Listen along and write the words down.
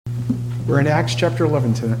We're in Acts chapter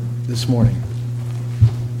 11 this morning.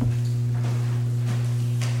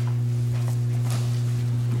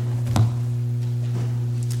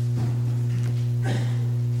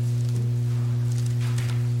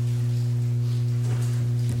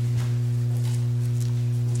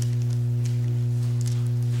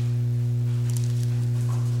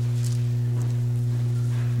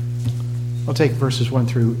 I'll take verses 1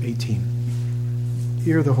 through 18.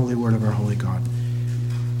 Hear the holy word of our holy God.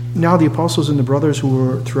 Now the apostles and the brothers who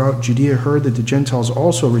were throughout Judea heard that the Gentiles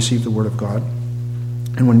also received the word of God.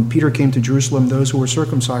 And when Peter came to Jerusalem, those who were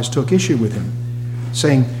circumcised took issue with him,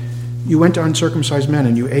 saying, "You went to uncircumcised men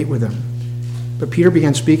and you ate with them." But Peter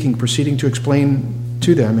began speaking, proceeding to explain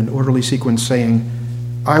to them in orderly sequence, saying,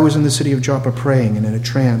 "I was in the city of Joppa praying, and in a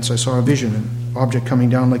trance I saw a vision, an object coming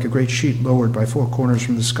down like a great sheet lowered by four corners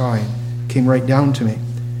from the sky, and came right down to me.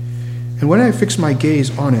 And when I fixed my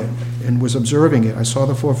gaze on it and was observing it, I saw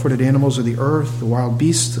the four-footed animals of the earth, the wild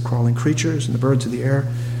beasts, the crawling creatures, and the birds of the air.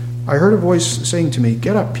 I heard a voice saying to me,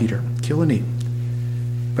 'Get up, Peter, kill and eat.'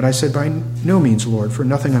 But I said, 'By no means, Lord, for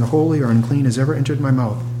nothing unholy or unclean has ever entered my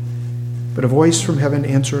mouth.' But a voice from heaven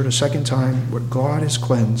answered a second time, 'What God has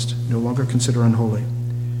cleansed, no longer consider unholy.'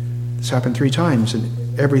 This happened 3 times, and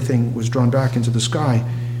everything was drawn back into the sky.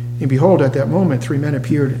 And behold, at that moment 3 men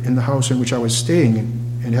appeared in the house in which I was staying,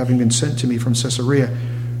 and having been sent to me from Caesarea,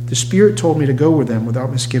 the Spirit told me to go with them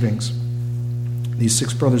without misgivings. These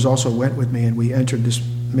 6 brothers also went with me, and we entered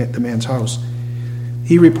the man's house.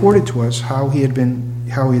 He reported to us how he had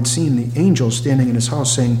seen the angel standing in his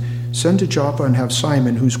house, saying, 'Send to Joppa and have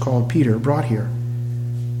Simon, who's called Peter, brought here.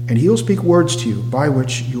 And he will speak words to you, by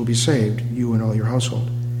which you will be saved, you and all your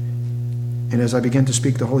household.' And as I began to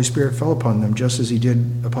speak, the Holy Spirit fell upon them, just as he did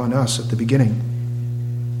upon us at the beginning.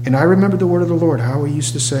 And I remembered the word of the Lord, how he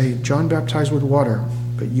used to say, 'John baptized with water,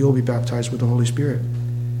 but you will be baptized with the Holy Spirit.'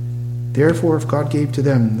 Therefore, if God gave to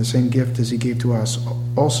them the same gift as he gave to us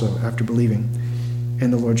also after believing in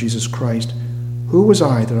the Lord Jesus Christ, who was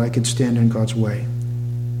I that I could stand in God's way?"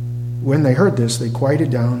 When they heard this, they quieted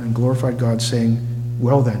down and glorified God, saying,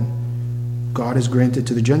 "Well then, God has granted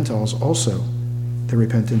to the Gentiles also the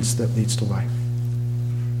repentance that leads to life."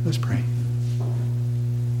 Let's pray.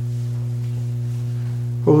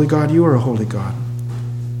 Holy God, you are a holy God.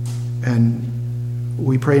 And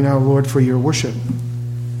we pray now, Lord, for your worship,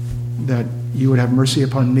 that you would have mercy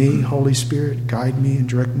upon me, Holy Spirit, guide me and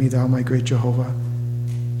direct me, thou my great Jehovah,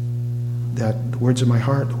 that the words of my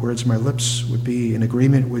heart, the words of my lips would be in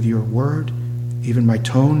agreement with your word, even my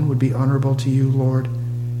tone would be honorable to you, Lord,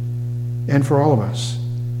 and for all of us,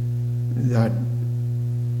 that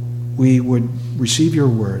we would receive your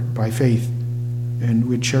word by faith and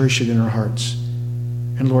we'd cherish it in our hearts.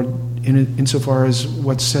 And Lord, insofar as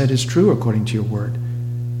what's said is true according to your word,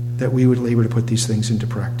 that we would labor to put these things into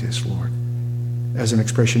practice, Lord, as an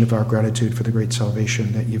expression of our gratitude for the great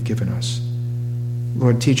salvation that you've given us.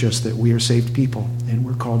 Lord, teach us that we are saved people and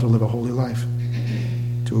we're called to live a holy life,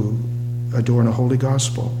 to adorn a holy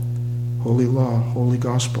gospel, holy law, holy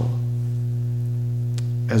gospel,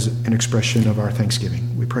 as an expression of our thanksgiving.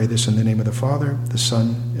 We pray this in the name of the Father, the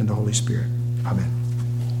Son, and the Holy Spirit. Amen.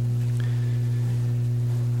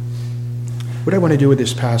 What I want to do with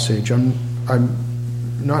this passage, I'm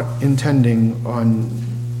not intending on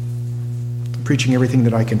preaching everything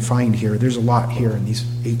that I can find here. There's a lot here in these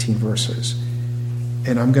 18 verses.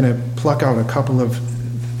 And I'm going to pluck out a couple of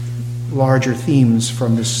larger themes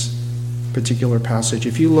from this particular passage.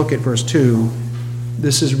 If you look at verse 2,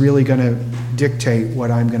 this is really going to dictate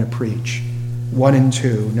what I'm going to preach. 1 and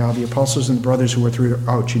 2. Now the apostles and brothers who were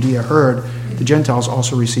throughout Judea heard the Gentiles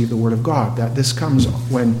also received the word of God. That this comes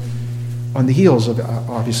when, on the heels of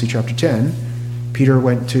obviously chapter 10, Peter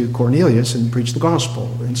went to Cornelius and preached the gospel.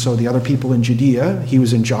 And so the other people in Judea, he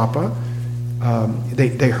was in Joppa,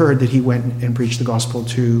 they heard that he went and preached the gospel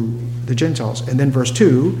to the Gentiles. And then verse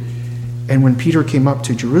 2, and when Peter came up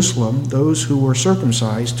to Jerusalem, those who were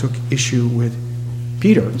circumcised took issue with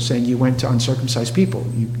Peter, saying, "You went to uncircumcised people.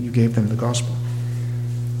 You gave them the gospel."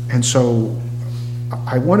 And so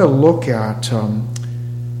I want to look at,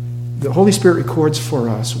 the Holy Spirit records for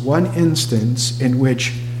us one instance in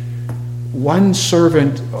which one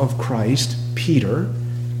servant of Christ, Peter,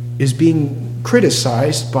 is being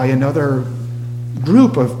criticized by another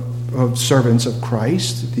group of servants of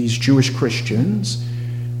Christ, these Jewish Christians,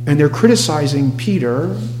 and they're criticizing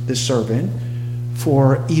Peter, the servant,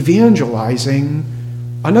 for evangelizing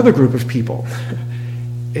another group of people,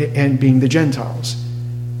 and being the Gentiles.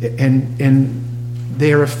 And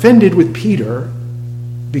they are offended with Peter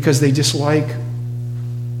because they dislike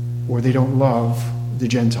or they don't love the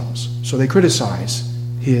Gentiles. So they criticize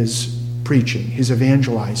his preaching, his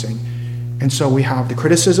evangelizing. And so we have the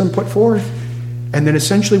criticism put forth, and then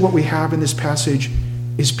essentially what we have in this passage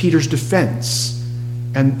is Peter's defense.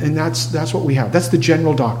 And that's what we have. That's the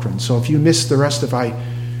general doctrine. So if you miss the rest, if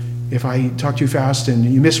I talk too fast and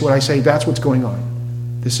you miss what I say, that's what's going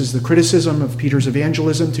on. This is the criticism of Peter's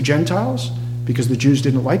evangelism to Gentiles, because the Jews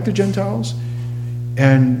didn't like the Gentiles.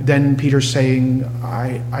 And then Peter's saying,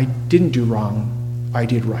 I didn't do wrong, I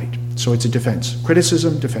did right. So it's a defense.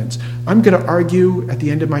 Criticism, defense. I'm going to argue at the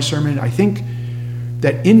end of my sermon, I think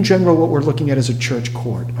that in general what we're looking at is a church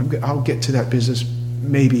court. I'll get to that business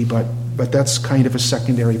maybe, but that's kind of a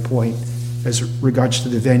secondary point as regards to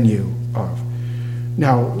the venue of.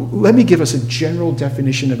 Now, let me give us a general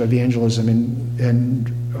definition of evangelism,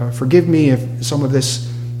 and forgive me if some of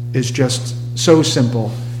this is just so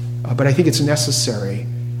simple, but I think it's necessary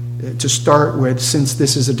to start with, since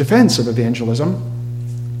this is a defense of evangelism.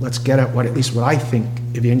 Let's get at at least what I think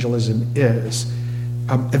evangelism is.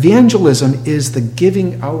 Evangelism is the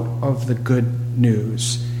giving out of the good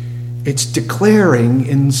news. It's declaring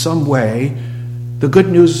in some way the good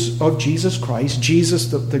news of Jesus Christ. Jesus,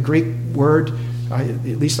 the Greek word,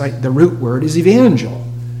 the root word is evangel.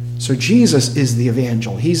 So Jesus is the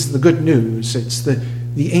evangel. He's the good news. It's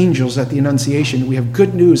the angels at the Annunciation. We have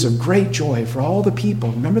good news of great joy for all the people.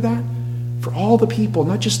 Remember that? For all the people,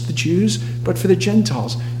 not just the Jews, but for the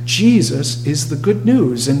Gentiles. Jesus is the good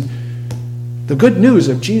news. And the good news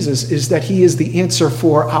of Jesus is that he is the answer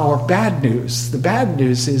for our bad news. The bad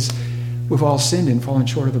news is we've all sinned and fallen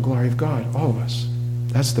short of the glory of God, all of us.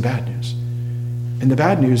 That's the bad news. And the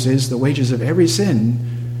bad news is the wages of every sin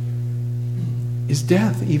is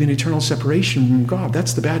death, even eternal separation from God.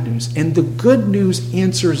 That's the bad news. And the good news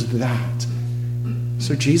answers that.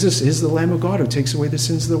 So Jesus is the Lamb of God who takes away the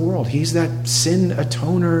sins of the world. He's that sin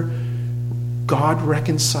atoner, God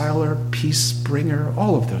reconciler, peace bringer,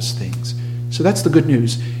 all of those things. So that's the good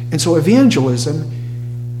news. And so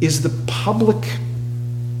evangelism is the public,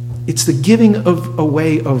 it's the giving of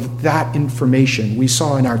away of that information we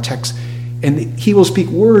saw in our text. And he will speak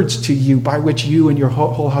words to you by which you and your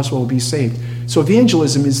whole household will be saved. So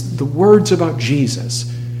evangelism is the words about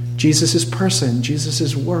Jesus. Jesus' person,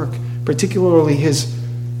 Jesus' work, particularly his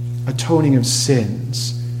atoning of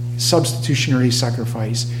sins, substitutionary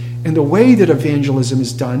sacrifice. And the way that evangelism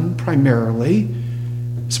is done primarily,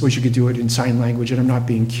 I suppose you could do it in sign language, and I'm not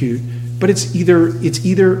being cute, but it's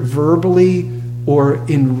either verbally or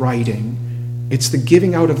in writing. It's the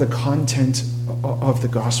giving out of the content of the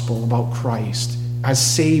gospel about Christ as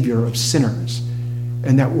Savior of sinners,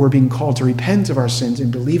 and that we're being called to repent of our sins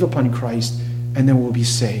and believe upon Christ, and then we'll be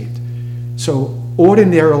saved. So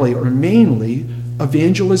ordinarily or mainly,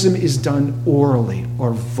 evangelism is done orally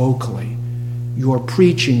or vocally. You're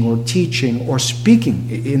preaching or teaching or speaking.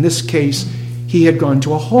 In this case, he had gone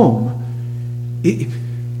to a home.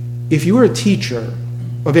 If you were a teacher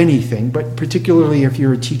of anything, but particularly if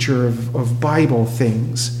you're a teacher of Bible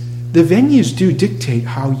things, the venues do dictate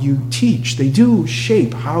how you teach. They do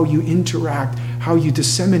shape how you interact, how you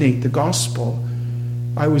disseminate the gospel.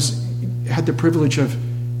 I had the privilege of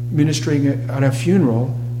ministering at a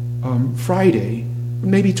funeral Friday,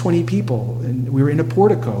 maybe 20 people, and we were in a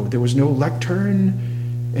portico. There was no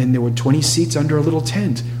lectern, and there were 20 seats under a little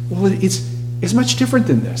tent. Well, it's much different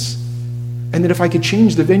than this. And then if I could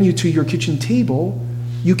change the venue to your kitchen table,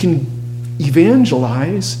 you can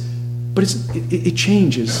evangelize, but it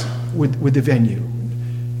changes with the venue.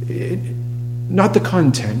 Not the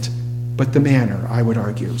content, but the manner, I would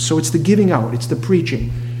argue. So it's the giving out, it's the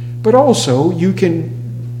preaching. But also, you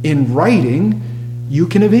can, in writing, you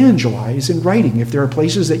can evangelize in writing. If there are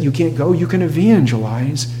places that you can't go, you can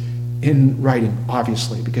evangelize in writing,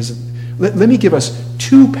 obviously. Because let me give us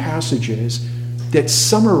two passages that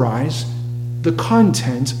summarize the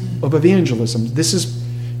content of evangelism. This is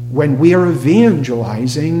when we are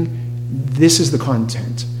evangelizing, this is the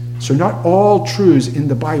content. So not all truths in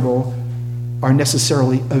the Bible are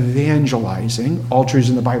necessarily evangelizing. All truths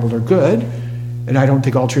in the Bible are good, and I don't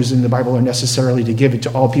think all truths in the Bible are necessarily to give it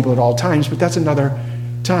to all people at all times, but that's another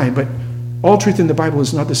time. But all truth in the Bible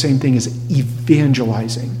is not the same thing as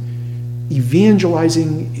evangelizing.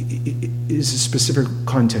 Evangelizing is a specific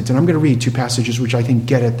content, and I'm going to read two passages which I think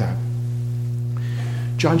get at that.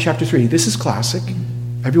 John chapter 3, this is classic.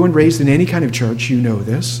 Everyone raised in any kind of church, you know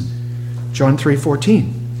this. John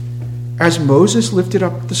 3:14. As Moses lifted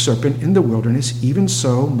up the serpent in the wilderness, even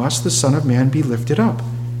so must the Son of Man be lifted up,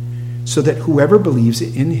 so that whoever believes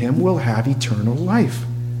in him will have eternal life.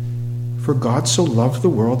 For God so loved the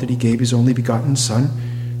world that he gave his only begotten Son,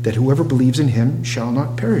 that whoever believes in him shall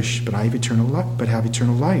not perish, but have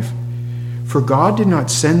eternal life. For God did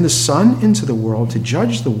not send the Son into the world to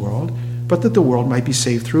judge the world, but that the world might be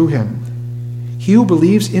saved through him. He who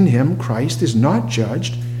believes in him, Christ, is not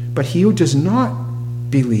judged, but he who does not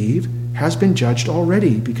believe has been judged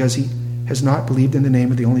already, because he has not believed in the name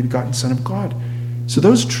of the only begotten Son of God. So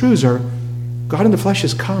those truths are, God in the flesh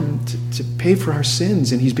has come to pay for our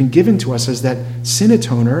sins, and he's been given to us as that sin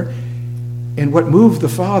atoner. And what moved the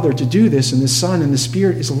Father to do this, and the Son and the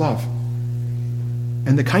Spirit, is love.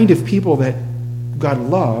 And the kind of people that God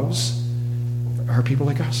loves are people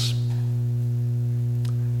like us.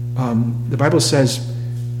 The Bible says,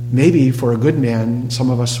 maybe for a good man,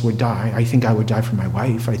 some of us would die. I think I would die for my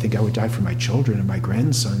wife. I think I would die for my children and my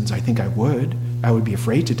grandsons. I think I would. I would be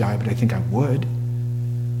afraid to die, but I think I would.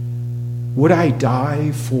 Would I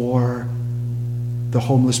die for the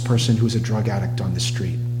homeless person who's a drug addict on the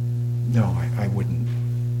street? No, I wouldn't.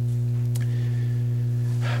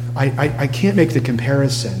 I can't make the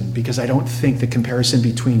comparison, because I don't think the comparison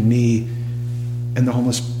between me and the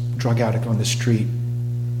homeless drug addict on the street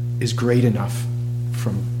is great enough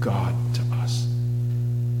from God to us,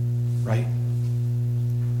 right?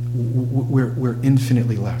 We're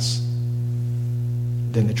infinitely less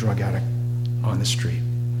than the drug addict on the street.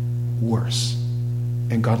 Worse.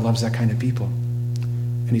 And God loves that kind of people.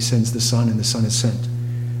 And he sends the Son, and the Son is sent.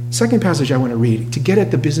 Second passage I want to read, to get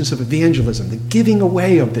at the business of evangelism, the giving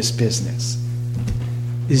away of this business,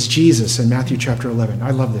 is Jesus in Matthew chapter 11.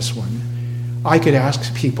 I love this one. I could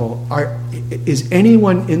ask people, is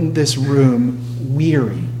anyone in this room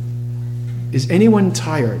weary? Is anyone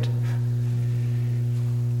tired?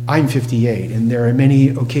 I'm 58, and there are many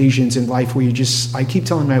occasions in life where I keep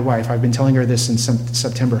telling my wife, I've been telling her this since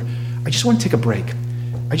September, I just want to take a break.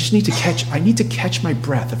 I need to catch my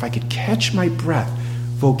breath. If I could catch my breath,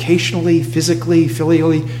 vocationally, physically,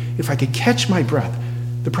 filially, if I could catch my breath.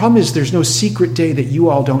 The problem is there's no secret day that you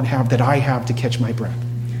all don't have that I have to catch my breath,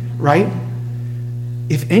 right?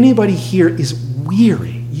 If anybody here is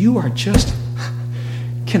weary, you are just,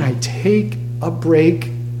 can I take a break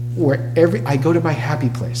where I go to my happy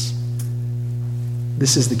place?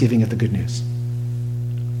 This is the giving of the good news.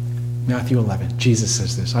 Matthew 11, Jesus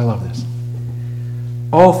says this. I love this.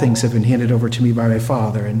 All things have been handed over to me by my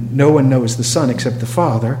Father, and no one knows the Son except the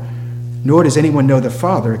Father, nor does anyone know the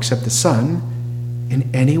Father except the Son,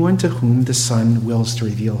 and anyone to whom the Son wills to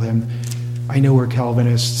reveal him. I know we're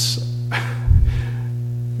Calvinists.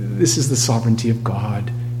 This is the sovereignty of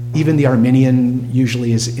God. Even the Arminian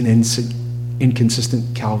usually is an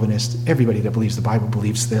inconsistent Calvinist. Everybody that believes the Bible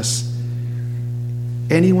believes this.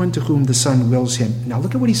 Anyone to whom the Son wills him. Now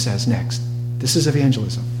look at what he says next. This is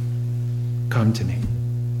evangelism. Come to me.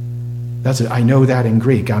 I know that in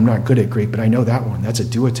Greek. I'm not good at Greek, but I know that one. That's a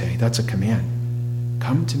duote. That's a command.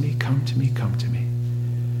 Come to me, come to me, come to me.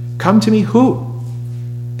 Come to me who?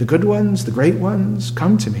 The good ones, the great ones,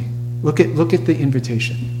 come to me. Look at the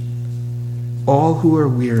invitation. All who are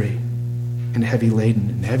weary and heavy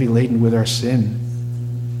laden with our sin,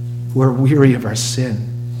 who are weary of our sin.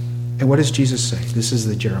 And what does Jesus say? This is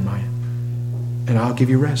the Jeremiah. And I'll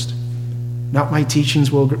give you rest. Not my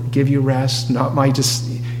teachings will give you rest,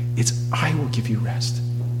 I will give you rest.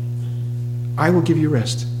 I will give you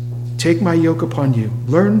rest. Take my yoke upon you.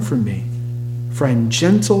 Learn from me, for I am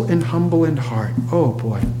gentle and humble in heart. Oh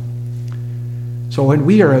boy. So when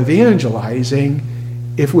we are evangelizing,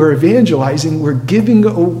 if we're evangelizing, we're giving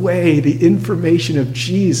away the information of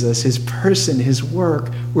Jesus, his person, his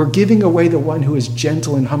work. We're giving away the one who is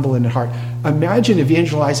gentle and humble in heart. Imagine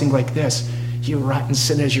evangelizing like this. You rotten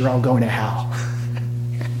sinners, you're all going to hell.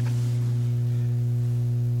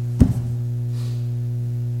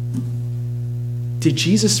 Did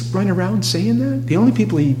Jesus run around saying that? The only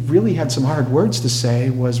people he really had some hard words to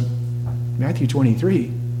say was Matthew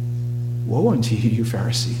 23. Woe unto you, you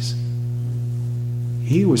Pharisees.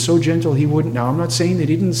 He was so gentle he wouldn't. Now, I'm not saying that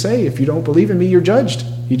he didn't say, if you don't believe in me, you're judged.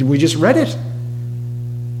 We just read it.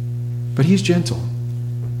 But he's gentle.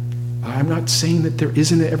 I'm not saying that there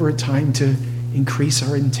isn't ever a time to increase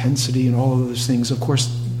our intensity and all of those things. Of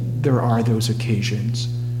course, there are those occasions.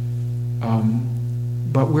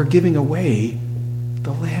 But we're giving away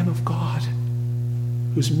the Lamb of God,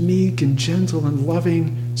 who's meek and gentle and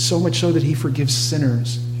loving, so much so that he forgives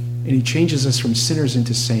sinners. And he changes us from sinners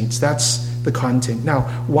into saints. That's the content. Now,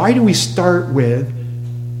 why do we start with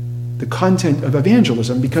the content of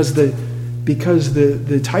evangelism? Because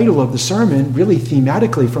the title of the sermon, really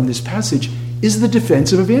thematically from this passage, is the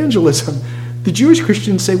defense of evangelism. The Jewish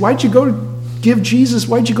Christians say, why'd you go give Jesus,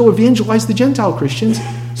 why'd you go evangelize the Gentile Christians?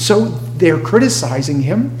 So they're criticizing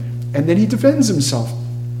him, and then he defends himself.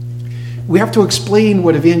 We have to explain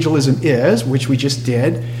what evangelism is, which we just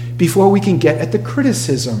did, before we can get at the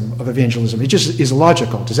criticism of evangelism. It just is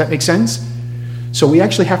logical. Does that make sense? So we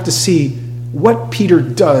actually have to see what Peter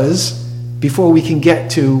does before we can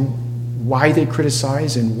get to why they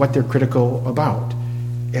criticize and what they're critical about.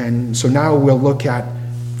 And so now we'll look at,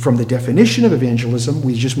 from the definition of evangelism,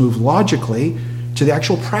 we just move logically to the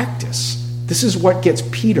actual practice. This is what gets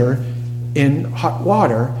Peter in hot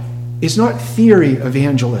water. It's not theory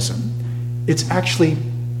evangelism. It's actually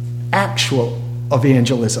actual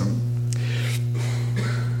evangelism.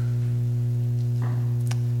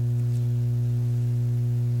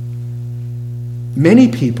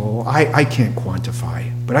 Many people, I can't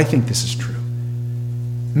quantify, but I think this is true.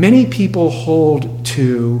 Many people hold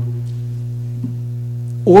to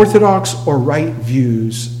orthodox or right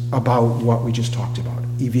views about what we just talked about,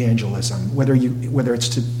 evangelism, whether it's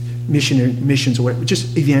to missions or whatever,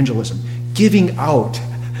 just evangelism, giving out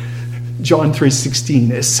John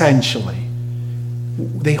 3:16 essentially.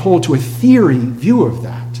 They hold to a theory view of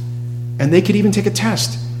that, and they could even take a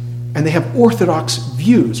test, and they have orthodox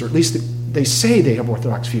views, or at least they say they have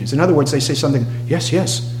orthodox views. In other words, they say something, yes,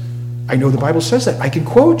 I know the Bible says that. I can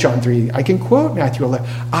quote John 3. I can quote Matthew 11.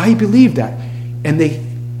 I believe that. And they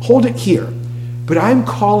hold it here. But I'm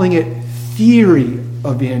calling it theory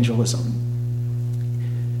evangelism.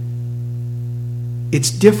 It's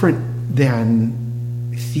different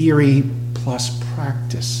than theory plus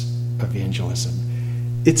practice evangelism.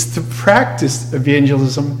 It's the practice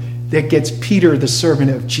evangelism that gets Peter, the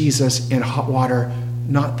servant of Jesus, in hot water,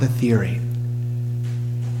 not the theory.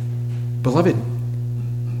 Beloved,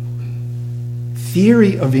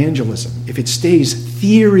 theory evangelism, if it stays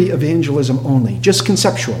theory evangelism only, just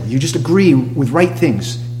conceptual, you just agree with right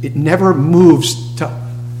things, it never moves to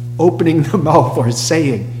opening the mouth or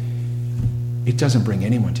saying, it doesn't bring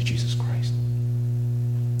anyone to Jesus Christ.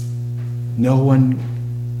 No one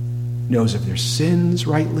knows of their sins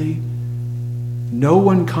rightly. No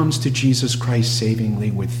one comes to Jesus Christ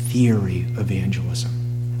savingly with theory evangelism.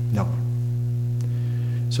 No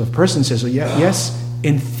one. So if a person says, yes,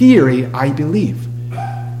 in theory, I believe.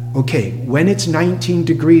 Okay, when it's 19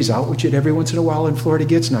 degrees out, which it every once in a while in Florida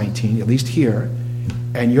gets 19, at least here,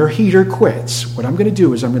 and your heater quits, what I'm going to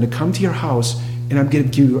do is I'm going to come to your house and I'm going to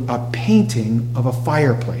give you a painting of a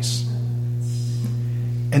fireplace.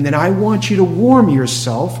 And then I want you to warm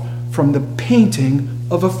yourself from the painting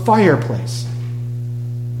of a fireplace.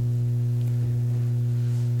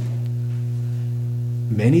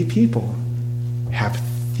 Many people have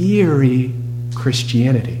theory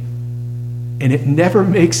Christianity, and it never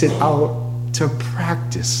makes it out to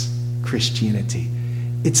practice Christianity.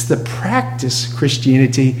 It's the practice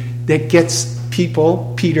Christianity that gets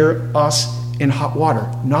people, Peter, us, in hot water,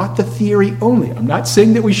 not the theory only. I'm not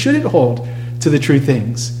saying that we shouldn't hold to the true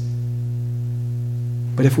things.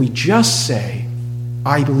 But if we just say,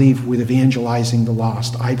 I believe with evangelizing the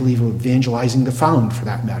lost, I believe with evangelizing the found, for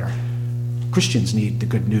that matter. Christians need the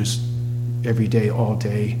good news every day, all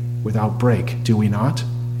day, without break, do we not?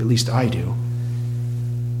 At least I do.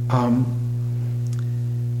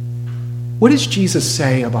 What does Jesus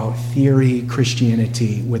say about theory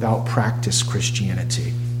Christianity without practice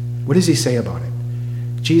Christianity? What does he say about it?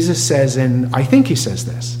 Jesus says, and I think he says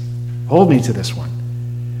this, hold me to this one.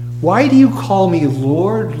 Why do you call me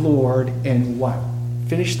Lord, Lord, and what?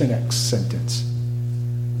 Finish the next sentence.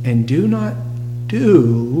 And do not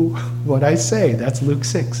do what I say. That's Luke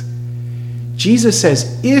 6. Jesus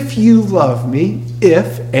says, if you love me,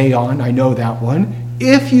 if, aeon, I know that one,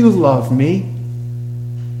 if you love me,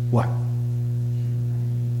 what?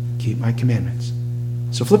 Keep my commandments.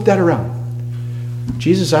 So flip that around.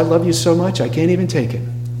 Jesus, I love you so much, I can't even take it.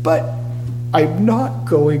 But I'm not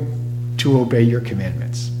going to obey your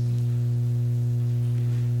commandments.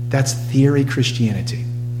 That's theory Christianity.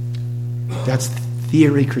 That's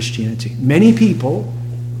theory Christianity. Many people,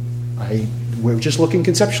 we're just looking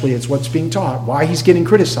conceptually, it's what's being taught, why he's getting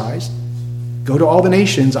criticized. Go to all the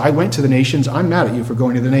nations. I went to the nations. I'm mad at you for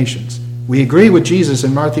going to the nations. We agree with Jesus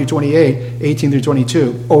in Matthew 28, 18 through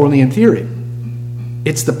 22, only in theory.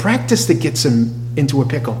 It's the practice that gets him into a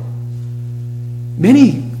pickle.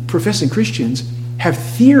 Many professing Christians have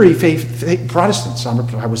theory faith Protestants.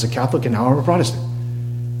 I was a Catholic and now I'm a Protestant.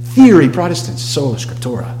 Theory Protestants, sola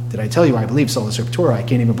scriptura. Did I tell you I believe sola scriptura? I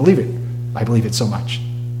can't even believe it. I believe it so much.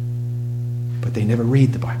 But they never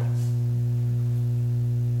read the Bible.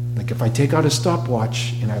 Like if I take out a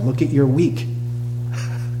stopwatch and I look at your week,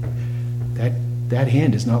 that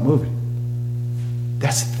hand is not moving.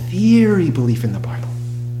 That's theory belief in the Bible.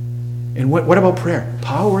 And what about prayer?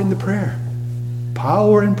 Power in the prayer.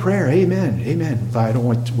 Power in prayer. Amen. Amen. I don't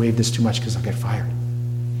want to wave this too much because I'll get fired.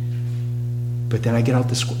 But then I get out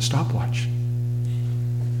the stopwatch.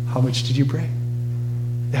 How much did you pray?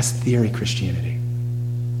 That's theory Christianity.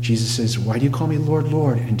 Jesus says, why do you call me Lord,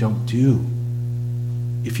 Lord, and don't do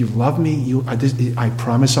If you love me, I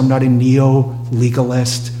promise I'm not a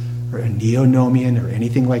neo-legalist or a neo-nomian or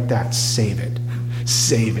anything like that. Save it.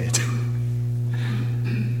 Save it.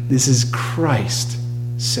 This is Christ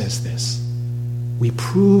says this. We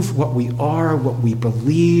prove what we are, what we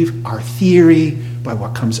believe, our theory, by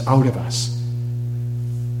what comes out of us.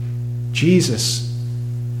 Jesus,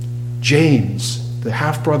 James, the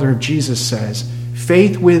half-brother of Jesus, says,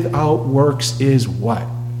 faith without works is what?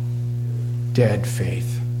 Dead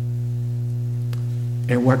faith.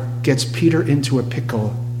 And what gets Peter into a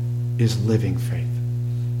pickle is living faith.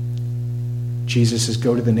 Jesus says,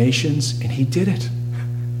 go to the nations, and he did it.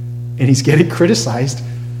 And he's getting criticized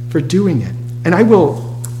for doing it. And I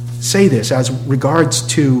will say this as regards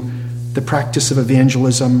to the practice of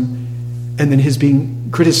evangelism and then his being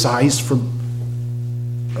criticized for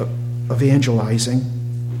evangelizing.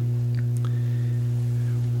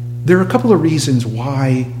 There are a couple of reasons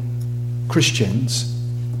why Christians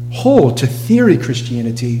hold to theory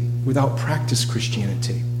Christianity without practice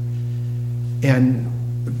Christianity. And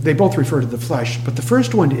they both refer to the flesh, but the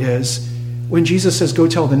first one is when Jesus says, go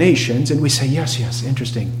tell the nations, and we say, yes,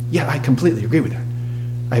 interesting. Yeah, I completely agree with that.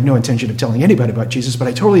 I have no intention of telling anybody about Jesus, but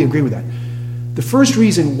I totally agree with that. The first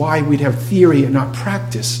reason why we'd have theory and not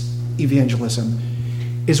practice evangelism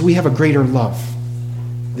is we have a greater love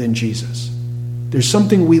than Jesus. There's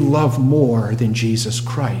something we love more than Jesus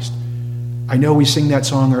Christ. I know we sing that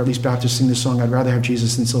song, or at least Baptists sing this song, I'd rather have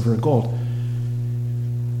Jesus than silver and gold.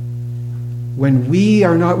 When we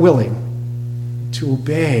are not willing to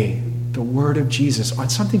obey the word of Jesus on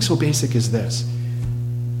something so basic as this,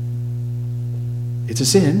 it's a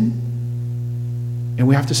sin, and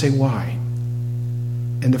we have to say why.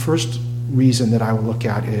 And the first reason that I will look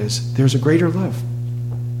at is there's a greater love.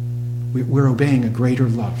 We're obeying a greater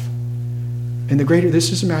love. And the greater,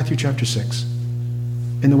 this is in Matthew chapter 6.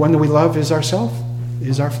 And the one that we love is ourself,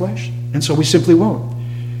 is our flesh. And so we simply won't.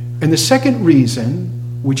 And the second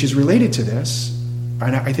reason, which is related to this,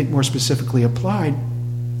 and I think more specifically applied,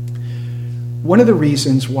 one of the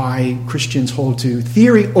reasons why Christians hold to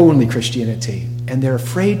theory-only Christianity and they're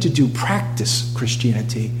afraid to do practice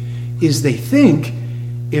Christianity is they think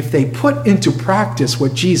if they put into practice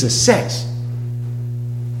what Jesus says,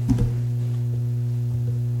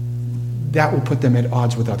 that will put them at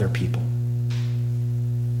odds with other people.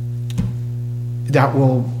 That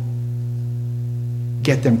will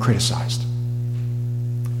get them criticized.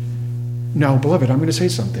 Now, beloved, I'm going to say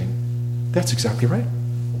something. That's exactly right.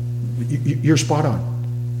 You're spot on.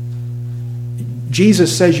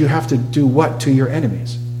 Jesus says you have to do what to your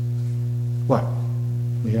enemies? What?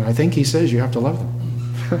 I think he says you have to love them.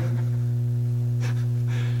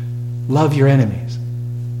 Love your enemies.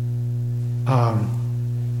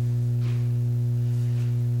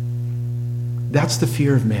 That's the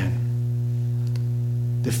fear of man.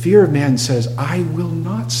 The fear of man says, I will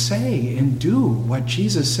not say and do what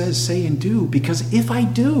Jesus says say and do, because if I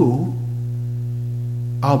do,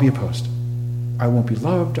 I'll be opposed. I won't be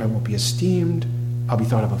loved. I won't be esteemed. I'll be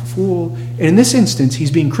thought of a fool. And in this instance,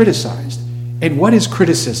 he's being criticized. And what is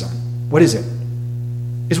criticism? What is it?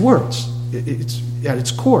 It's words. It's at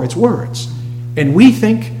its core, it's words. And we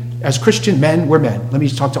think, as Christian men, we're men. Let me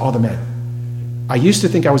just talk to all the men. I used to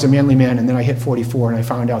think I was a manly man, and then I hit 44, and I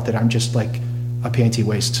found out that I'm just like a panty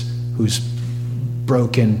waist who's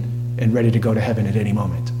broken and ready to go to heaven at any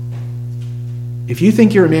moment. If you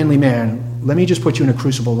think you're a manly man, let me just put you in a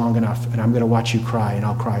crucible long enough, and I'm going to watch you cry, and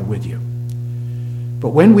I'll cry with you. But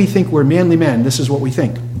when we think we're manly men, this is what we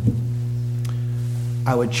think.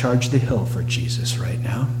 I would charge the hill for Jesus right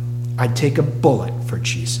now. I'd take a bullet for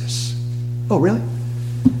Jesus. Oh, really?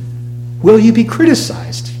 Will you be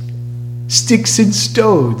criticized? Sticks and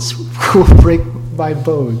stones will break my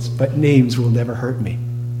bones, but names will never hurt me.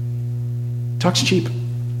 Talk's cheap.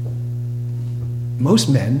 Most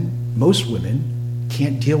men, most women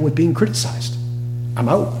can't deal with being criticized. I'm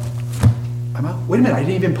out. Wait a minute, I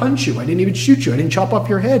didn't even punch you. I didn't even shoot you. I didn't chop off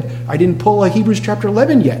your head. I didn't pull a Hebrews chapter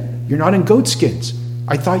 11 yet. You're not in goat skins.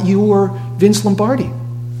 I thought you were Vince Lombardi.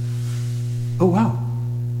 Oh, wow.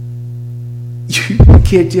 You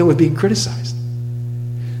can't deal with being criticized.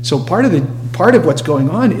 So part of what's going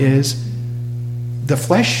on is the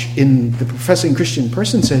flesh in the professing Christian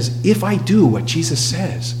person says, if I do what Jesus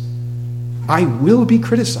says, I will be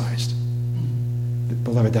criticized.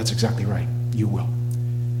 Beloved, that's exactly right. You will.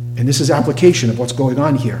 And this is application of what's going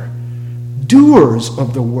on here. Doers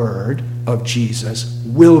of the word of Jesus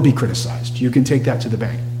will be criticized. You can take that to the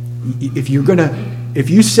bank. If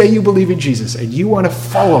you say you believe in Jesus and you want to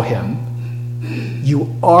follow him,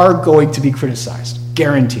 you are going to be criticized.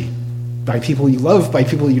 Guaranteed. By people you love, by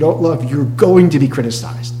people you don't love, you're going to be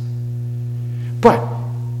criticized. But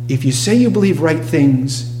if you say you believe right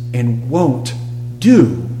things and won't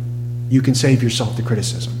do, you can save yourself the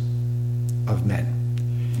criticism of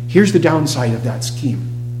men. Here's the downside of that scheme.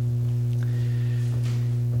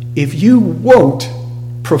 If you won't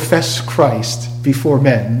profess Christ before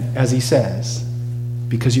men, as he says,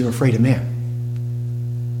 because you're afraid of man,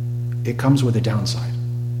 it comes with a downside.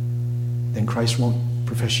 Then Christ won't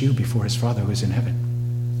profess you before his Father who is in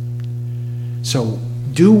heaven. So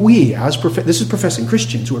do we, this is professing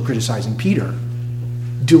Christians who are criticizing Peter,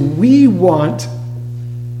 do we want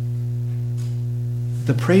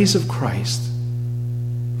the praise of Christ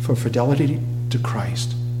for fidelity to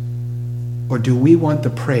Christ, or do we want the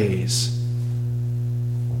praise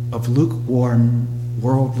of lukewarm,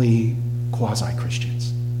 worldly,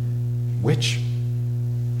 quasi-Christians? Which?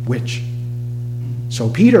 So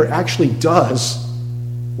Peter actually does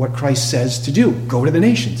what Christ says to do. Go to the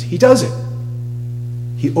nations. He does it.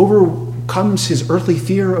 He overcomes his earthly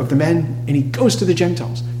fear of the men, and he goes to the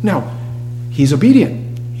Gentiles. Now, he's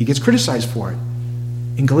obedient. He gets criticized for it.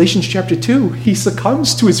 In Galatians chapter 2, he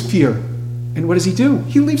succumbs to his fear. And what does he do?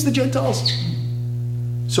 He leaves the Gentiles.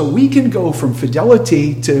 So we can go from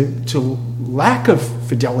fidelity to lack of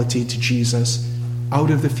fidelity to Jesus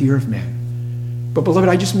out of the fear of man. But beloved,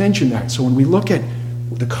 I just mentioned that. So when we look at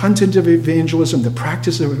the content of evangelism, the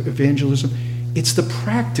practice of evangelism, it's the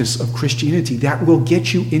practice of Christianity that will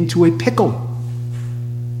get you into a pickle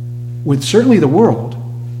with certainly the world,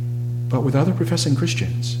 but with other professing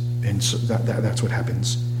Christians. And so that's what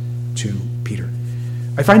happens to Peter.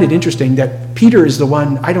 I find it interesting that Peter is the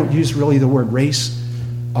one, I don't use really the word race,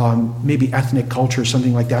 maybe ethnic culture or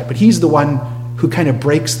something like that, but he's the one who kind of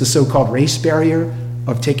breaks the so-called race barrier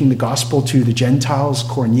of taking the gospel to the Gentiles,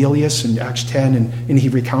 Cornelius in Acts 10, and he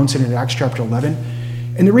recounts it in Acts chapter 11.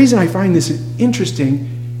 And the reason I find this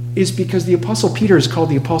interesting is because the Apostle Peter is called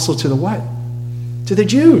the apostle to the what? To the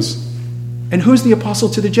Jews. And who's the apostle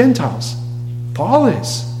to the Gentiles? Paul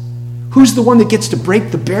is. Who's the one that gets to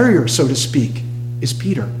break the barrier, so to speak, is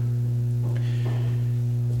Peter.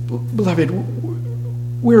 Beloved,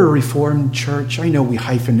 we're a Reformed church. I know we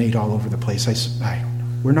hyphenate all over the place.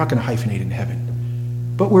 We're not going to hyphenate in heaven.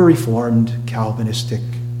 But we're Reformed, Calvinistic,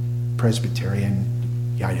 Presbyterian,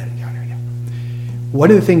 yada, yada, yada. One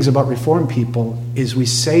of the things about Reformed people is we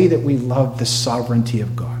say that we love the sovereignty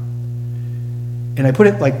of God. And I put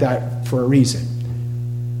it like that for a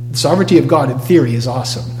reason. The sovereignty of God in theory is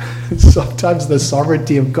awesome. Sometimes the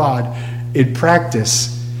sovereignty of God in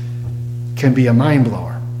practice can be a mind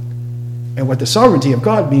blower. And what the sovereignty of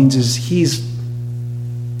God means is he's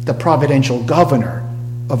the providential governor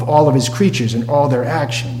of all of his creatures and all their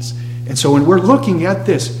actions. And so when we're looking at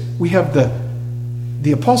this, we have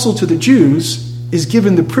the apostle to the Jews is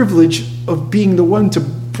given the privilege of being the one to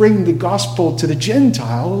bring the gospel to the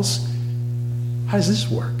Gentiles. How does this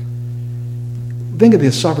work? Think of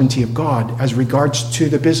the sovereignty of God as regards to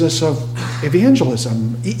the business of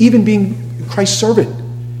evangelism, even being Christ's servant.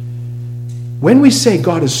 When we say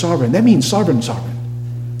God is sovereign, that means sovereign.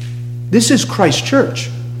 This is Christ's church.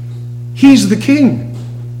 He's the king.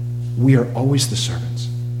 We are always the servants.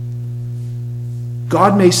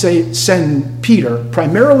 God may say, send Peter.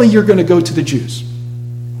 Primarily, you're going to go to the Jews.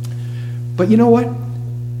 But you know what?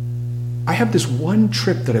 I have this one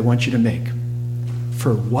trip that I want you to make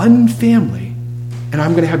for one family, and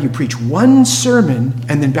I'm going to have you preach one sermon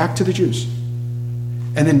and then back to the Jews.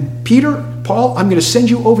 And then Peter, Paul, I'm going to send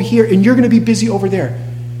you over here, and you're going to be busy over there.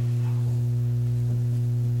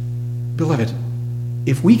 Beloved,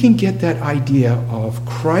 if we can get that idea of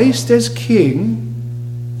Christ as king,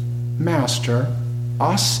 master,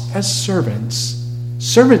 us as servants,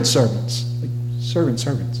 servants,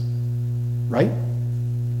 right?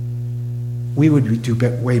 We would do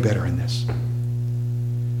way better in this.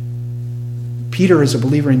 Peter is a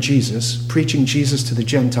believer in Jesus, preaching Jesus to the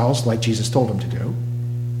Gentiles like Jesus told him to do.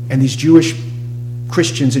 And these Jewish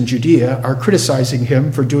Christians in Judea are criticizing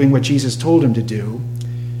him for doing what Jesus told him to do,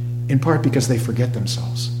 in part because they forget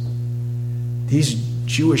themselves. These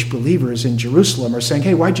Jewish believers in Jerusalem are saying,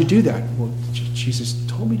 hey, why'd you do that? Well, Jesus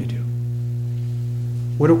told me to do.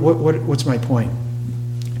 What's my point?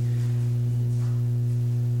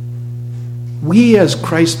 We as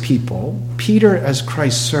Christ people, Peter as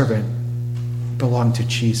Christ's servant, belong to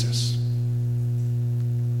Jesus.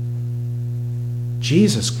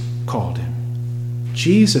 Jesus called him.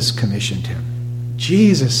 Jesus commissioned him.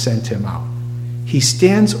 Jesus sent him out. He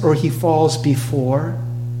stands or he falls before,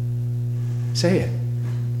 say it,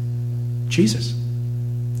 Jesus.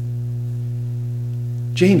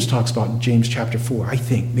 James talks about in James chapter 4, I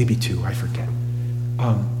think, maybe 2, I forget.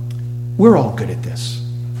 We're all good at this.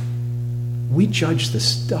 We judge the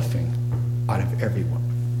stuffing out of everyone.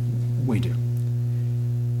 We do.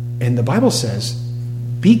 And the Bible says,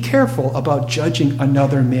 be careful about judging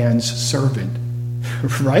another man's servant,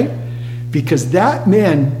 right? Because that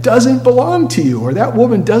man doesn't belong to you, or that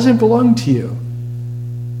woman doesn't belong to you.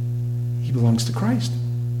 He belongs to Christ.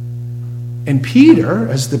 And Peter,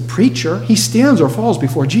 as the preacher, he stands or falls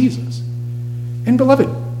before Jesus. And beloved,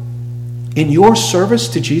 in your service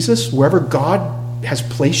to Jesus, wherever God has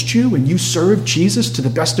placed you, and you serve Jesus to the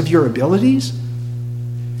best of your abilities,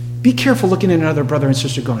 be careful looking at another brother and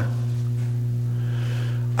sister going,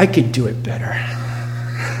 I could do it better.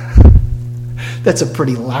 That's a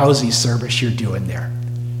pretty lousy service you're doing there.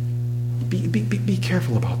 Be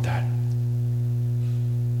careful about that.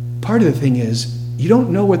 Part of the thing is, you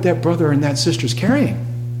don't know what that brother and that sister's carrying.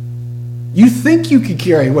 You think you could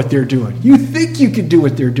carry what they're doing. You think you could do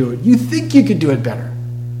what they're doing. You think you could do it better.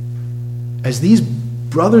 As these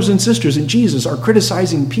brothers and sisters in Jesus are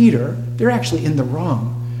criticizing Peter, they're actually in the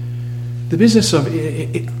wrong. The business of,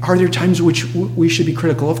 are there times which we should be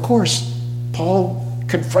critical? Of course. Paul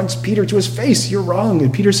confronts Peter to his face. You're wrong.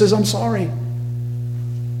 And Peter says, I'm sorry.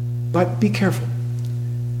 But be careful.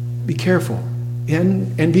 Be careful.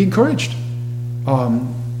 And be encouraged.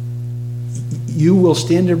 You will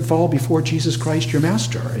stand and fall before Jesus Christ, your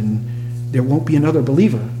master. And there won't be another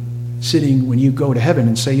believer sitting when you go to heaven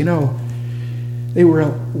and say, they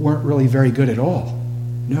weren't really very good at all.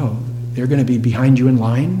 No, they're going to be behind you in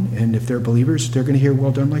line. And if they're believers, they're going to hear,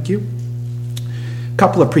 well done, like you.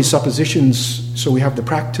 Couple of presuppositions. So we have the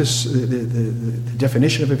practice, the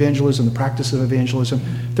definition of evangelism, the practice of evangelism.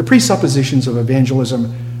 The presuppositions of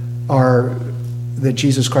evangelism are that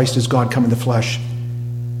Jesus Christ is God come in the flesh,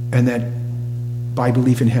 and that by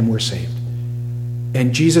belief in him we're saved.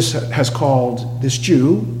 And Jesus has called this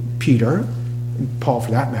Jew, Peter, and Paul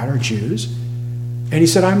for that matter, Jews, and he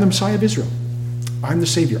said, I'm the Messiah of Israel. I'm the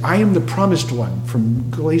Savior. I am the promised one,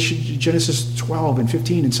 from Genesis 12 and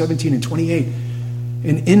 15 and 17 and 28.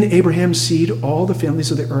 And in Abraham's seed, all the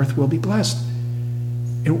families of the earth will be blessed.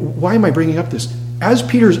 And why am I bringing up this? As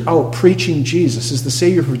Peter's out preaching Jesus as the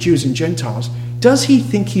Savior for Jews and Gentiles, does he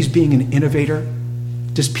think he's being an innovator?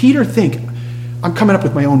 Does Peter think, I'm coming up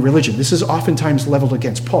with my own religion? This is oftentimes leveled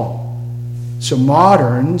against Paul. So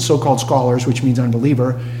modern so-called scholars, which means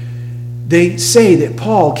unbeliever, they say that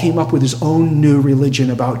Paul came up with his own new religion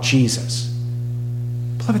about Jesus.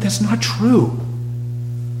 Beloved, that's not true.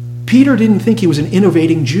 Peter didn't think he was an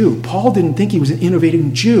innovating Jew. Paul didn't think he was an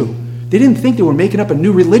innovating Jew. They didn't think they were making up a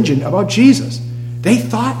new religion about Jesus. They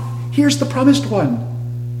thought, here's the promised one.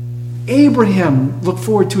 Abraham looked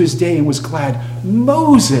forward to his day and was glad.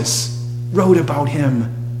 Moses wrote about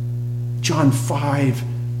him. John 5.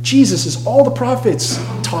 Jesus, as all the prophets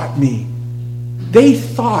taught me. They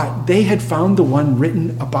thought they had found the one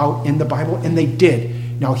written about in the Bible, and they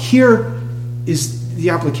did. Now here is the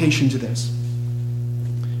application to this.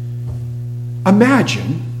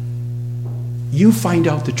 Imagine you find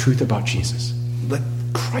out the truth about Jesus. That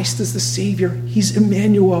Christ is the Savior. He's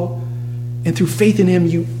Emmanuel. And through faith in him,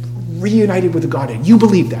 you reunited with the Godhead. You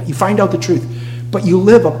believe that. You find out the truth. But you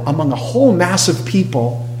live among a whole mass of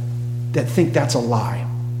people that think that's a lie.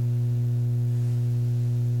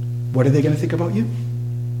 What are they going to think about you?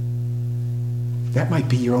 That might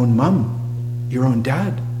be your own mom, your own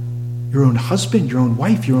dad, your own husband, your own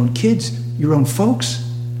wife, your own kids, your own folks.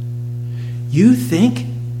 You think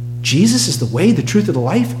Jesus is the way, the truth, and the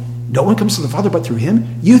life? No one comes to the Father but through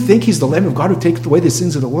him? You think he's the Lamb of God who takes away the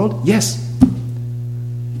sins of the world? Yes.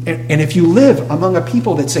 And if you live among a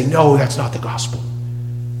people that say, no, that's not the gospel,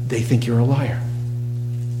 they think you're a liar.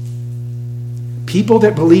 People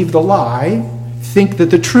that believe the lie think that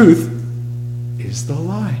the truth is the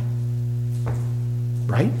lie.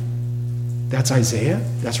 Right? That's Isaiah.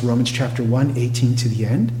 That's Romans chapter 1, 18 to the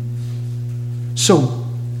end. So,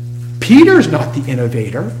 Peter's not the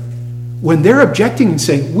innovator. When they're objecting and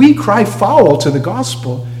saying, we cry foul to the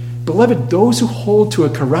gospel, beloved, those who hold to a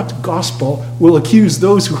corrupt gospel will accuse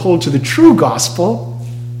those who hold to the true gospel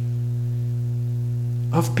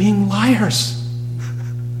of being liars.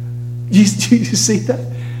 You see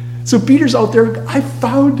that? So Peter's out there, I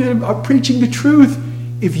found him, I'm preaching the truth.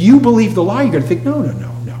 If you believe the lie, you're going to think, no.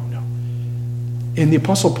 And the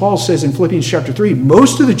Apostle Paul says in Philippians chapter 3,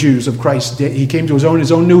 most of the Jews of Christ, he came to his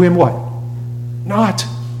own knew him what? Not.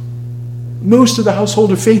 Most of the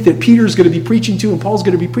household of faith that Peter's going to be preaching to and Paul's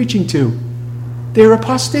going to be preaching to, they're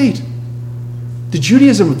apostate. The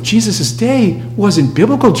Judaism of Jesus' day wasn't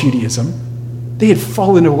biblical Judaism. They had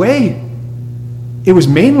fallen away. It was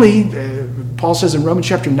mainly, Paul says in Romans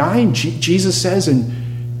chapter 9, Jesus says, and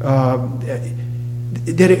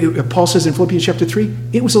Paul says in Philippians chapter 3,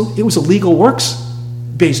 it was a legal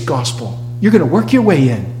works-based gospel. You're going to work your way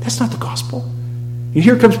in. That's not the gospel. And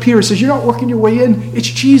here comes Peter and says, you're not working your way in. It's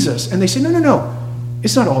Jesus. And they say, no.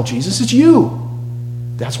 It's not all Jesus. It's you.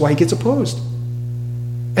 That's why he gets opposed.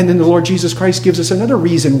 And then the Lord Jesus Christ gives us another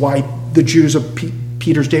reason why the Jews of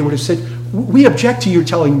Peter's day would have said, we object to you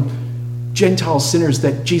telling Gentile sinners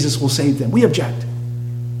that Jesus will save them. We object.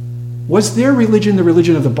 Was their religion the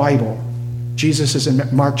religion of the Bible? Jesus says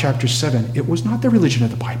in Mark chapter 7, it was not the religion of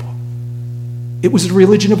the Bible. It was the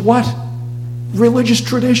religion of what? Religious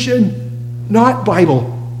tradition, not Bible.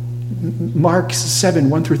 Mark 7,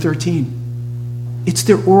 1 through 13. It's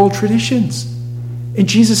their oral traditions. And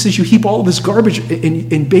Jesus says you heap all this garbage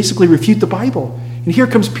and basically refute the Bible. And here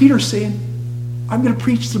comes Peter saying, I'm going to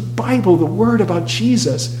preach the Bible, the word about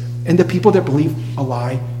Jesus. And the people that believe a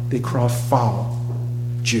lie, they cry foul.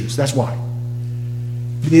 Jews. That's why.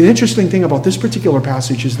 The interesting thing about this particular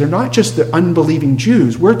passage is they're not just the unbelieving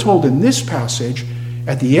Jews. We're told in this passage,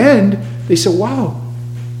 at the end, they say, wow,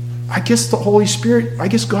 I guess the Holy Spirit, I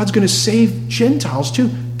guess God's going to save Gentiles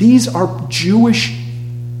too. These are Jewish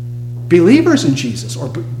believers in Jesus,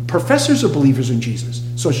 or professors of believers in Jesus.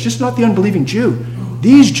 So it's just not the unbelieving Jew.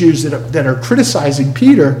 These Jews that are criticizing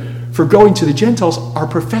Peter for going to the Gentiles are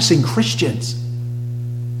professing Christians.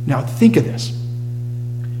 Now think of this.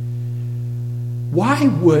 Why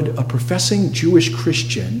would a professing Jewish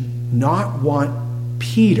Christian not want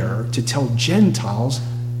Peter to tell Gentiles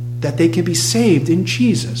that they can be saved in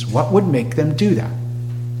Jesus? What would make them do that?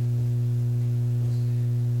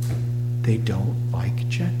 They don't like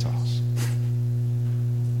Gentiles.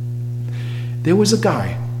 There was a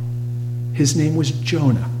guy. His name was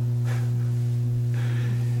Jonah.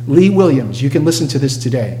 Lee Williams, you can listen to this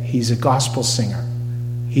today. He's a gospel singer.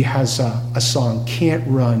 He has a song, Can't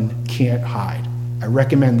Run, Can't Hide. I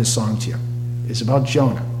recommend this song to you. It's about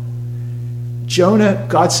Jonah. Jonah,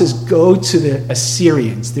 God says, go to the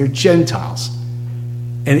Assyrians. They're Gentiles.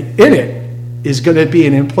 And in it is going to be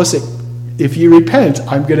an implicit, if you repent,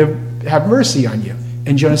 I'm going to have mercy on you.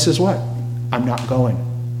 And Jonah says what? I'm not going.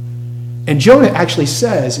 And Jonah actually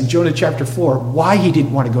says in Jonah chapter 4 why he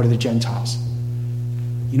didn't want to go to the Gentiles.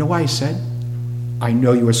 You know why he said? I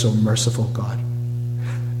know you are so merciful, God.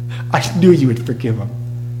 I knew you would forgive him.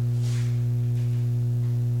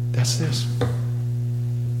 That's this.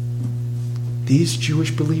 These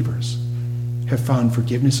Jewish believers have found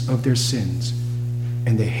forgiveness of their sins,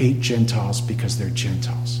 and they hate Gentiles because they're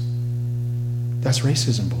Gentiles. That's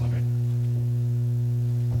racism, beloved.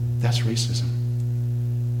 That's racism.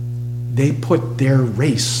 They put their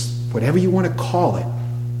race, whatever you want to call it,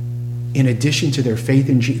 in addition to their faith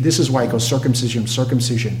in Jesus. This is why it goes circumcision.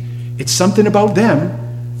 It's something about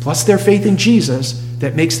them, plus their faith in Jesus,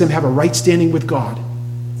 that makes them have a right standing with God.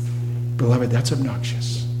 Beloved, that's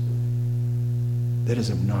obnoxious. That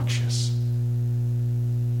is obnoxious.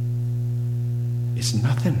 It's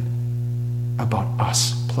nothing about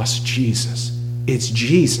us plus Jesus. It's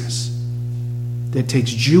Jesus that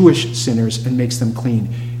takes Jewish sinners and makes them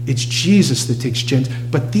clean. It's Jesus that takes Gentiles.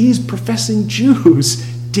 But these professing Jews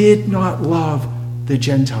did not love the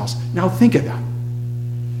Gentiles. Now think of that.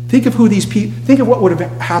 Think of what would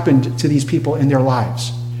have happened to these people in their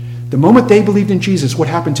lives. The moment they believed in Jesus, what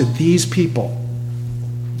happened to these people?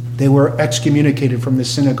 They were excommunicated from the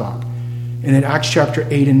synagogue. And in Acts chapter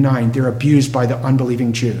 8 and 9, they're abused by the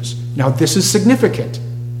unbelieving Jews. Now this is significant.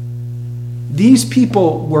 These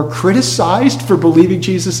people were criticized for believing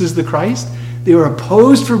Jesus is the Christ. They were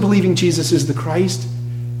opposed for believing Jesus is the Christ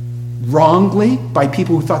wrongly by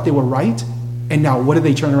people who thought they were right. And now what do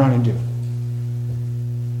they turn around and do?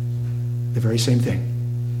 The very same thing.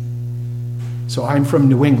 So I'm from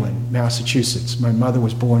New England, Massachusetts. My mother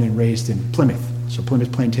was born and raised in Plymouth, so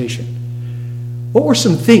Plymouth Plantation. What were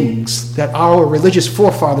some things that our religious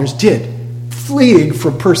forefathers did, fleeing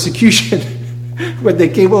from persecution when they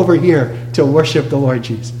came over here to worship the Lord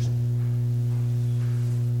Jesus?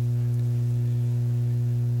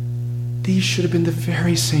 These should have been the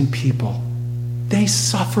very same people. They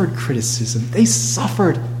suffered criticism. They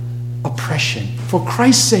suffered oppression for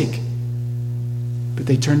Christ's sake. But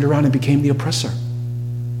they turned around and became the oppressor.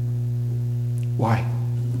 Why?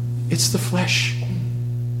 It's the flesh.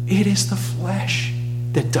 It is the flesh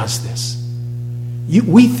that does this.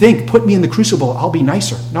 We think, put me in the crucible, I'll be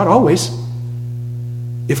nicer. Not always.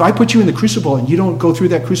 If I put you in the crucible and you don't go through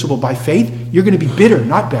that crucible by faith, you're going to be bitter,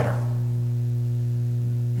 not better.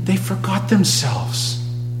 They forgot themselves.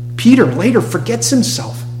 Peter later forgets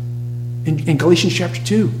himself in Galatians chapter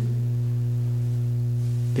 2.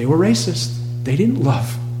 They were racist. They didn't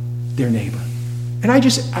love their neighbor. And I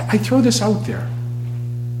throw this out there.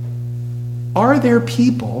 Are there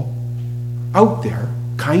people out there,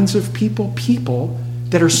 kinds of people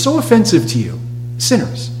that are so offensive to you,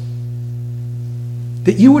 sinners,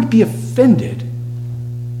 that you would be offended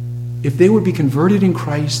if they would be converted in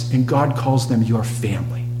Christ and God calls them your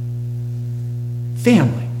family.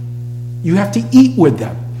 Family. You have to eat with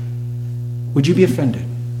them. Would you be offended?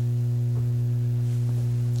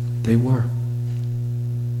 They were.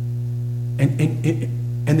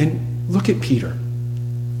 And then look at Peter.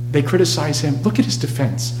 They criticize him. Look at his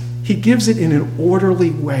defense. He gives it in an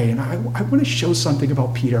orderly way. And I want to show something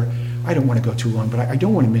about Peter. I don't want to go too long, but I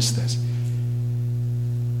don't want to miss this.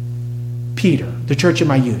 Peter, the church of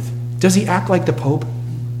my youth, does he act like the Pope?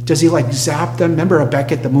 Does he like zap them? Remember a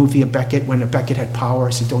Beckett, the movie of Beckett, when a Beckett had power,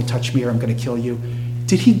 said, don't touch me or I'm going to kill you.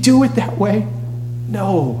 Did he do it that way?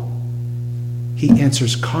 No. He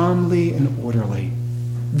answers calmly and orderly.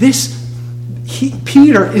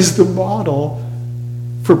 Peter is the model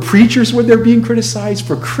for preachers when they're being criticized,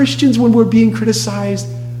 for Christians when we're being criticized,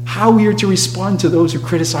 how we are to respond to those who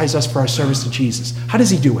criticize us for our service to Jesus. How does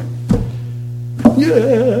he do it?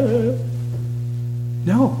 Yeah.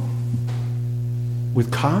 No.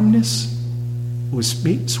 With calmness, with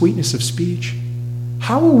sweetness of speech.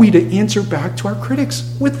 How are we to answer back to our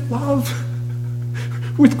critics? With love,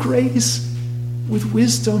 with grace, with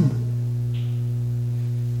wisdom.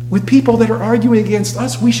 With people that are arguing against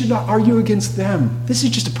us, we should not argue against them. This is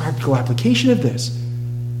just a practical application of this.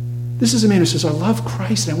 This is a man who says, I love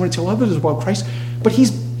Christ and I want to tell others about Christ, but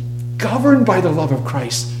he's governed by the love of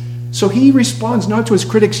Christ. So he responds not to his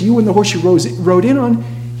critics, you and the horse you rode in on.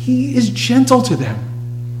 He is gentle to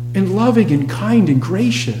them and loving and kind and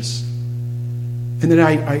gracious. And then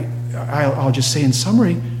I'll just say in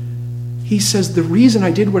summary, he says, the reason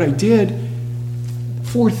I did what I did,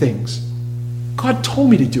 4 things. God told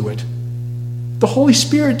me to do it. The Holy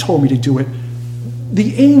Spirit told me to do it.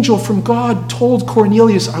 The angel from God told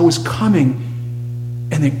Cornelius I was coming.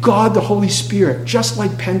 And that God, the Holy Spirit, just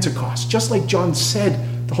like Pentecost, just like John said,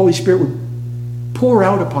 the Holy Spirit would pour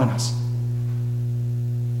out upon us.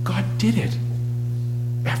 God did it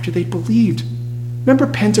after they believed. Remember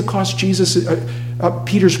Pentecost,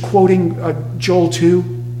 Peter's quoting Joel 2.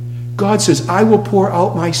 God says, I will pour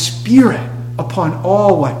out my Spirit upon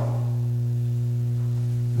all what?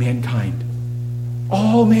 Mankind.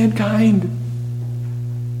 All mankind.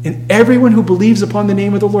 And everyone who believes upon the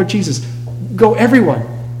name of the Lord Jesus. Go, everyone.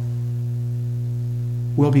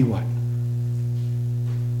 Will be what?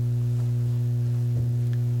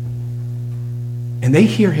 And they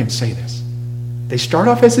hear him say this. They start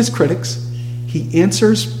off as his critics. He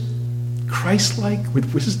answers Christ-like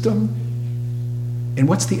with wisdom. And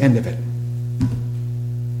what's the end of it?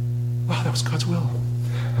 Wow, that was God's will.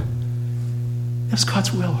 That was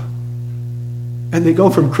God's will. And they go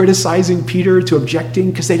from criticizing Peter to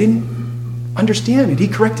objecting because they didn't understand it. He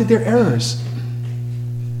corrected their errors.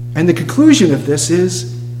 And the conclusion of this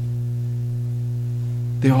is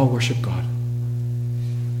they all worship God.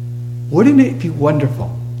 Wouldn't it be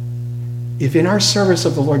wonderful if in our service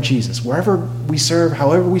of the Lord Jesus, wherever we serve,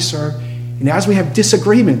 however we serve, and as we have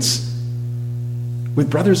disagreements with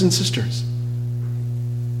brothers and sisters,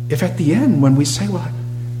 if at the end when we say, well,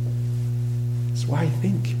 that's why I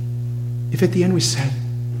think, if at the end we said,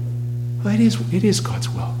 well, it is God's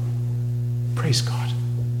will. Praise God.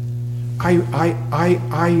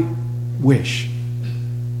 I wish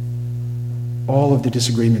all of the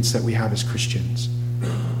disagreements that we have as Christians,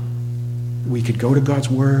 we could go to God's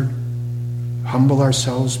word, humble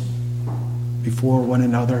ourselves before one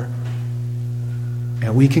another,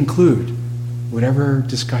 and we conclude whatever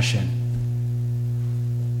discussion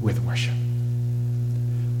with worship.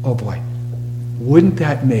 Oh boy, wouldn't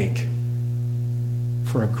that make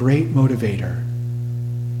for a great motivator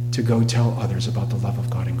to go tell others about the love of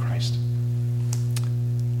God in Christ?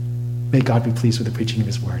 May God be pleased with the preaching of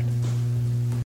his word.